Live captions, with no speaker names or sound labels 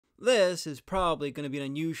This is probably going to be an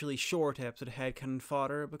unusually short episode of Headcanon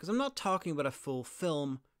Fodder because I'm not talking about a full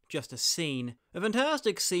film, just a scene. A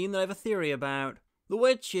fantastic scene that I have a theory about. The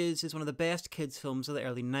Witches is one of the best kids films of the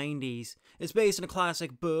early 90s. It's based on a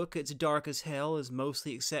classic book, it's dark as hell, is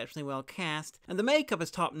mostly exceptionally well cast, and the makeup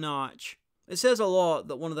is top notch. It says a lot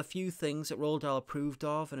that one of the few things that Roald Dahl approved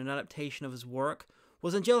of in an adaptation of his work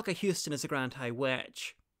was Angelica Houston as the Grand High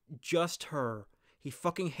Witch. Just her. He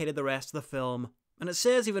fucking hated the rest of the film. And it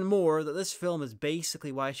says even more that this film is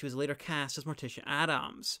basically why she was later cast as Morticia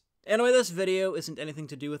Addams. Anyway, this video isn't anything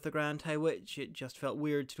to do with the Grand High Witch, it just felt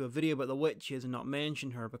weird to do a video about the witches and not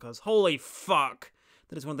mention her because holy fuck,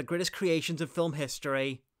 that is one of the greatest creations of film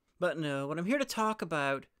history. But no, what I'm here to talk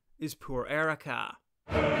about is poor Erica.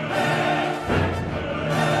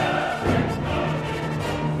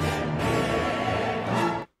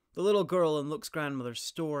 The little girl in Luke's grandmother's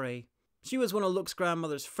story. She was one of Luke's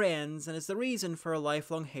grandmother's friends and is the reason for her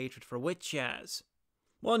lifelong hatred for witches.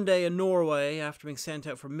 One day in Norway, after being sent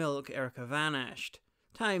out for milk, Erica vanished.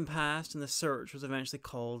 Time passed and the search was eventually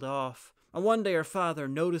called off. And one day her father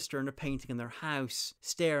noticed her in a painting in their house,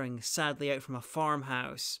 staring sadly out from a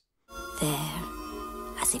farmhouse. There,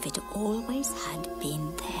 as if it always had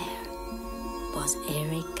been there, was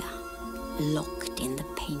Erica, locked in the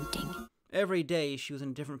painting. Every day she was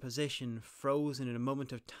in a different position, frozen in a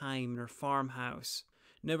moment of time in her farmhouse.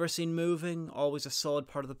 Never seen moving, always a solid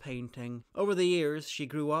part of the painting. Over the years, she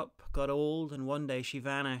grew up, got old, and one day she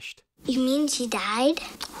vanished. You mean she died?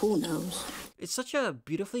 Who knows? It's such a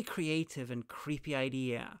beautifully creative and creepy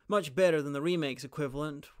idea. Much better than the remake's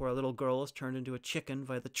equivalent, where a little girl is turned into a chicken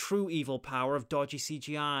via the true evil power of dodgy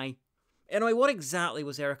CGI. Anyway, what exactly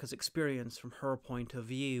was Erica's experience from her point of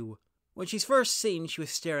view? When she's first seen, she was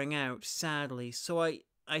staring out, sadly, so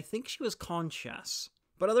I think she was conscious.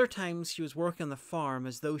 But other times she was working on the farm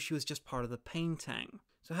as though she was just part of the painting.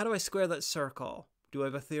 So how do I square that circle? Do I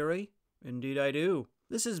have a theory? Indeed I do.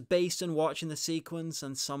 This is based on watching the sequence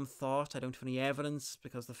and some thought. I don't have any evidence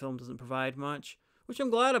because the film doesn't provide much, which I'm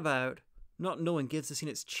glad about. Not knowing gives the scene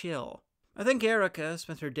its chill. I think Erica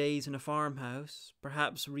spent her days in a farmhouse,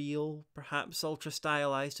 perhaps real, perhaps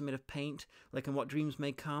ultra-stylized and made of paint, like in What Dreams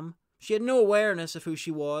May Come. She had no awareness of who she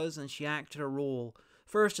was, and she acted her role,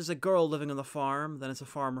 first as a girl living on the farm, then as a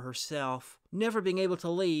farmer herself, never being able to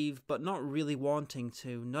leave, but not really wanting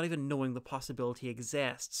to, not even knowing the possibility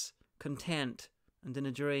exists, content, and in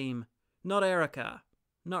a dream. Not Erica.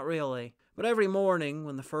 Not really. But every morning,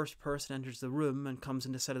 when the first person enters the room and comes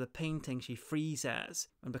into sight of the painting, she freezes,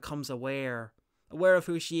 and becomes aware. Aware of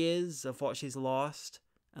who she is, of what she's lost,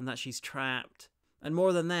 and that she's trapped. And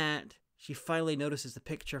more than that, she finally notices the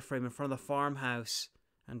picture frame in front of the farmhouse,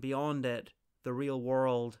 and beyond it, the real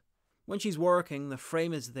world. When she's working, the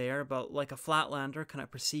frame is there, but like a flatlander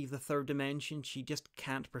cannot perceive the third dimension, she just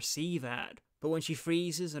can't perceive it. But when she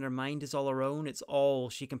freezes and her mind is all her own, it's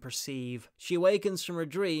all she can perceive. She awakens from her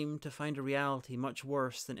dream to find a reality much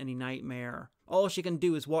worse than any nightmare. All she can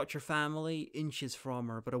do is watch her family, inches from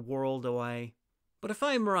her, but a world away. But if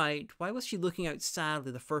I'm right, why was she looking out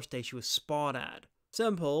sadly the first day she was spotted?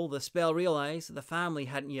 Simple, the spell realized that the family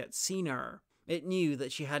hadn't yet seen her. It knew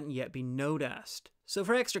that she hadn't yet been noticed. So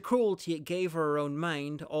for extra cruelty, it gave her own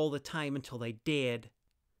mind all the time until they did.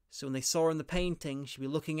 So when they saw her in the painting, she'd be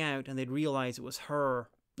looking out and they'd realize it was her.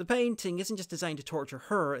 The painting isn't just designed to torture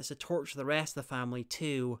her, it's to torture the rest of the family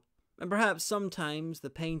too. And perhaps sometimes the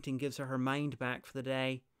painting gives her mind back for the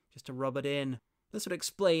day, just to rub it in. This would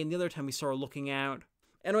explain the other time we saw her looking out.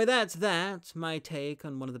 Anyway, that's my take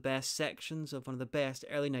on one of the best sections of one of the best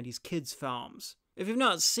early 90s kids films. If you've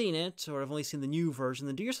not seen it, or have only seen the new version,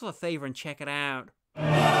 then do yourself a favor and check it out.